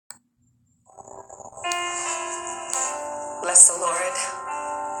Bless the Lord.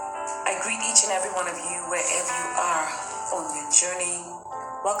 I greet each and every one of you wherever you are on your journey.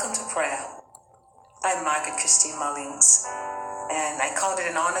 Welcome to prayer. I'm Margaret Christine Mullings, and I count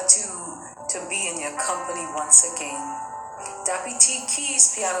it an honor to be in your company once again. Dappy T.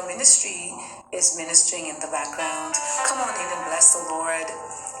 Keys Piano Ministry is ministering in the background. Come on in and bless the Lord.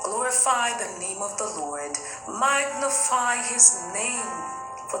 Glorify the name of the Lord. Magnify his name,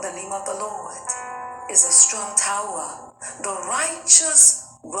 for the name of the Lord is a strong tower. The righteous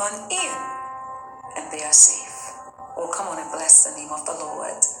run in and they are safe. Oh, come on and bless the name of the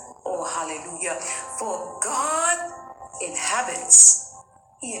Lord. Oh, hallelujah. For God he inhabits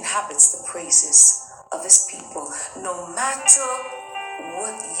the praises of his people, no matter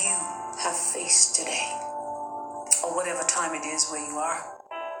what you have faced today or whatever time it is where you are.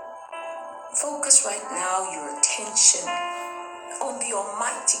 Focus right now your attention on the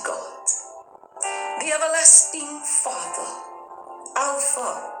Almighty God, the everlasting Father,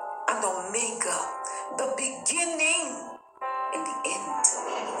 Alpha and Omega, the beginning and the end,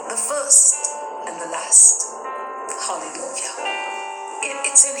 the first and the last. Hallelujah.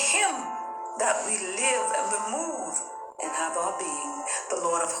 It's in him that we live and we move and have our being. The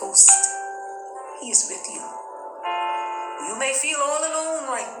Lord of hosts, he is with you. You may feel all alone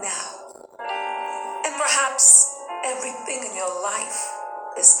right now, and perhaps everything in your life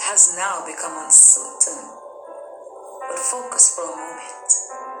has now become uncertain. But focus for a moment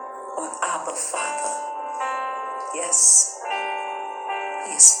on Abba Father. Yes,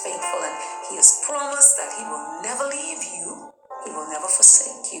 he is faithful and he has promised that he will never leave you. He will never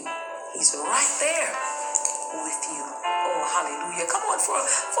forsake you. He's right there with you. Oh, hallelujah. Come on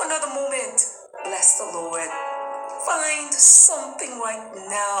for another moment. Bless the Lord. Find something right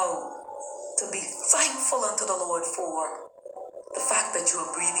now to be thankful unto the Lord for. The fact that you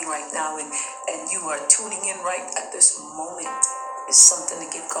are breathing right now and you are tuning in right at this moment is something to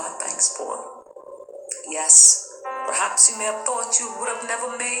give God thanks for. Yes, perhaps you may have thought you would have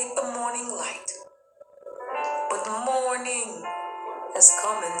never made the morning light. But morning has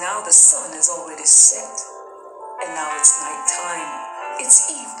come and now the sun is already set. And now it's nighttime.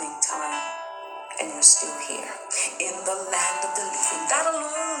 It's evening time. And you're still here in the land of the living. That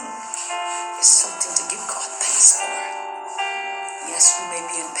alone is something to give God thanks for. Yes, you may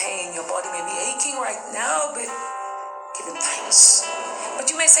be in pain. Your body may be aching right now, but give him thanks. But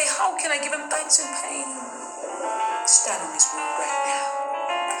you may say, how can I give him thanks in pain? Stand on his word right now.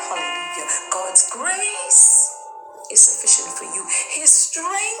 Hallelujah. God's grace is sufficient for you. His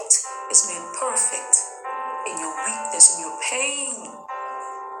strength is made perfect in your weakness, in your pain.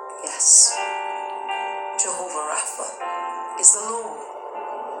 Yes. Jehovah Rapha is the Lord,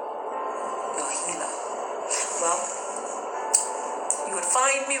 your healer. Well, you would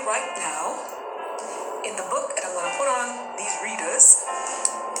find me right now in the book, and I'm going to put on these readers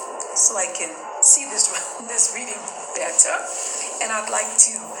so I can see this reading better. And I'd like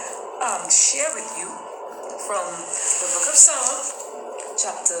to share with you from the book of Psalm,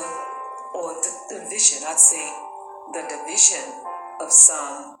 chapter, or the division, I'd say the division of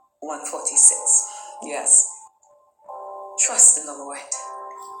Psalm 146. Yes. Trust in the Lord,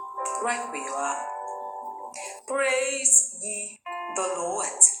 right where you are. Praise ye the Lord.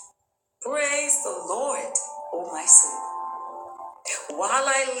 Praise the Lord, O my soul. While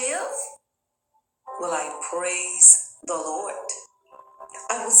I live, will I praise the Lord.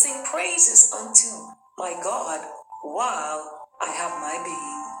 I will sing praises unto my God while I have my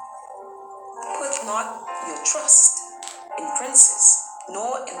being. Put not your trust in princes,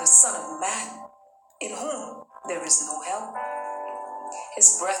 nor in the Son of Man, in whom there is no help.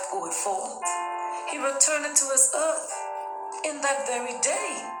 His breath goeth forth, he returneth to his earth. In that very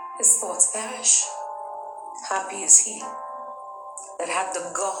day his thoughts perish. Happy is he that hath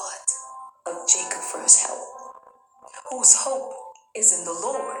the God of Jacob for his help, whose hope is in the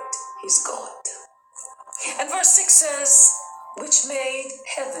Lord his God. And verse 6 says, which made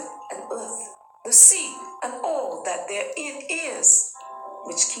heaven and earth, the sea, and all that therein is,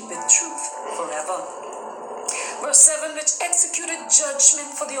 which keepeth truth forever. Verse 7, which executed judgment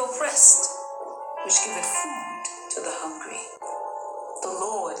for the oppressed, which giveth food to the hungry. The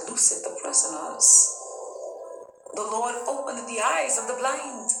Lord looseth the prisoners. The Lord openeth the eyes of the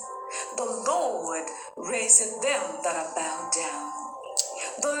blind. The Lord raiseth them that are bowed down.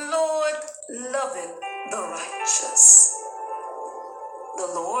 The Lord loveth the righteous. The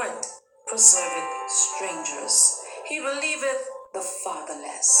Lord preserveth strangers. He relieveth the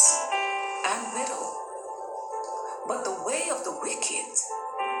fatherless and widow. But the way of the wicked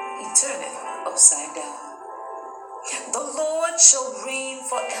he turneth upside down. The Lord shall reign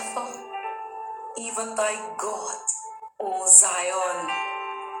forever, even thy God O Zion,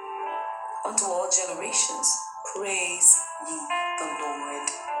 unto all generations. Praise ye the Lord.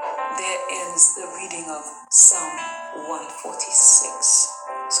 There ends the reading of Psalm 146.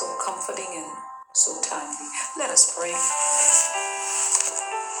 So comforting and so timely. Let us pray.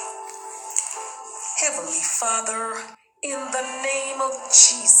 Heavenly Father, in the name of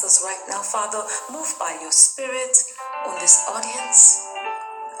Jesus right now, Father, move by your Spirit on this audience.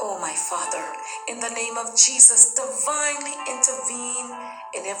 Oh, my Father, in the name of Jesus, divinely intervene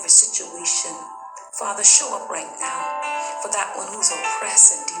in every situation. Father, show up right now for that one who's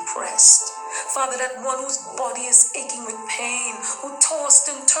oppressed and depressed. Father, that one whose body is aching with pain, who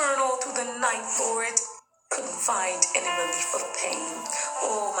tossed and turned all through the night, Lord, couldn't find any relief of pain.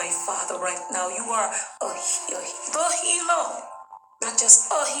 Oh, my Father, right now, you are the healer. Not just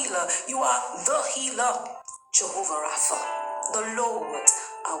a healer, you are the healer, Jehovah Rapha, the Lord,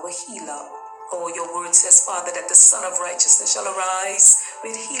 our healer. Oh, your word says, Father, that the Son of Righteousness shall arise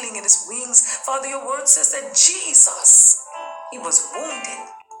with healing in his wings. Father, your word says that Jesus, he was wounded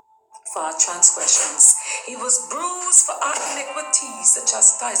for our transgressions. He was bruised for our iniquities. The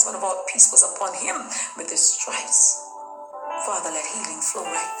chastisement of our peace was upon him. With his stripes, Father, let healing flow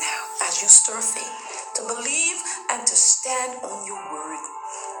right now as you stir faith to believe and to stand on your word.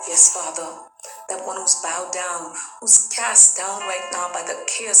 Yes, Father, that one who's bowed down, who's cast down right now by the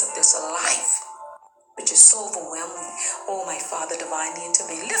cares of this life, which is so overwhelming. Oh, my Father, divinely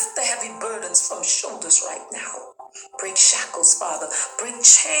intervene. Lift the heavy burdens from shoulders right now. Break shackles, Father. Break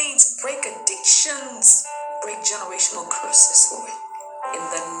chains. Break addictions. Break generational curses, Lord. In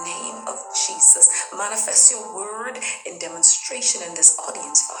the name of Jesus, manifest your word in demonstration in this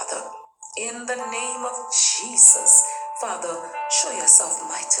audience, Father. In the name of Jesus, Father, show yourself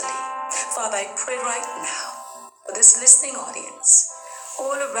mightily. Father, I pray right now for this listening audience,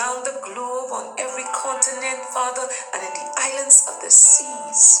 all around the globe, on every continent, Father, and in the islands of the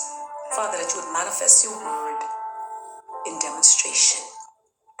seas, Father, that you would manifest your word in demonstration.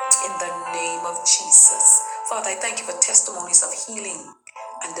 In the name of Jesus. Father, I thank you for testimonies of healing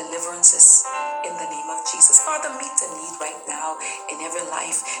and deliverances in the name of Jesus. Father, meet the need right now in every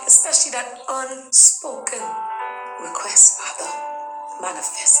life, especially that unspoken request, Father.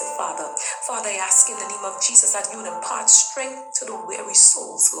 Manifest it, Father. Father, I ask in the name of Jesus that you would impart strength to the weary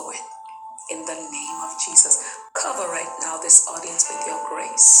souls, Lord. In the name of Jesus. Cover right now this audience with your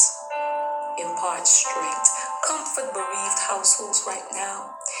grace. Impart strength. Comfort bereaved households right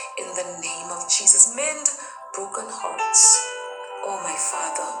now. In the name of Jesus. Mend broken hearts. Oh, my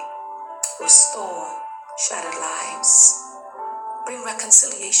Father. Restore shattered lives. Bring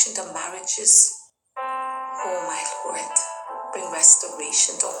reconciliation to marriages. Oh, my Lord. Bring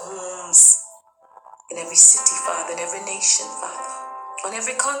restoration to homes. In every city, Father. In every nation, Father. On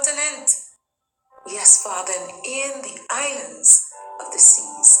every continent. Yes, Father. And in the islands of the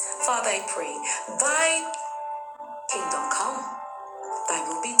seas. Father, I pray. Thy kingdom come, thy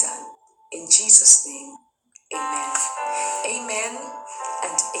will be done. In Jesus' name, amen. Amen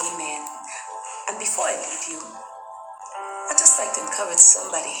and amen. And before I leave you, I'd just like to encourage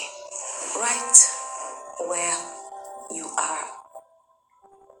somebody right where you are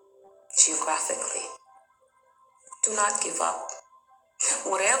geographically. Do not give up.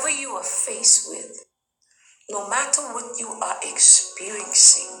 Whatever you are faced with, no matter what you are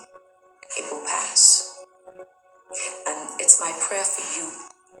experiencing, it will pass. And it's my prayer for you,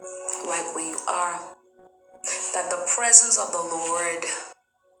 right where you are, that the presence of the Lord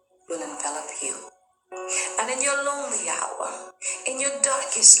will envelop you. And in your lonely hour, in your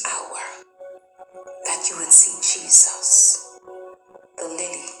darkest hour, that you would see Jesus, the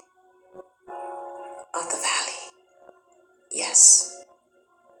lily of the valley. Yes,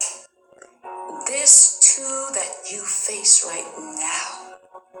 this too that you face right now,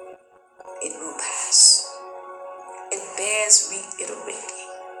 it will pass. It bears reiterating.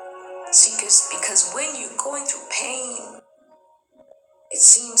 See, because when you're going through pain, it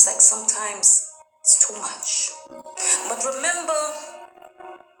seems like sometimes it's too much. But remember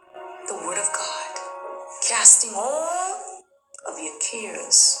the word of God, casting all of your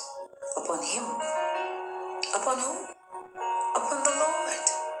cares upon him. Upon whom? Upon the Lord.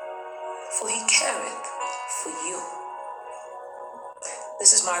 For he careth for you.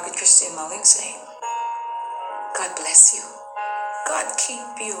 This is Margaret Christine Mulling saying, God bless you. God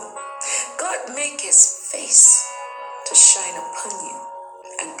keep you. God make his face to shine upon you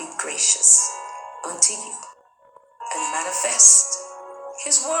and be gracious unto you and manifest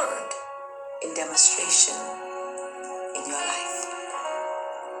his word in demonstration in your life.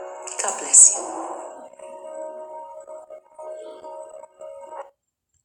 God bless you.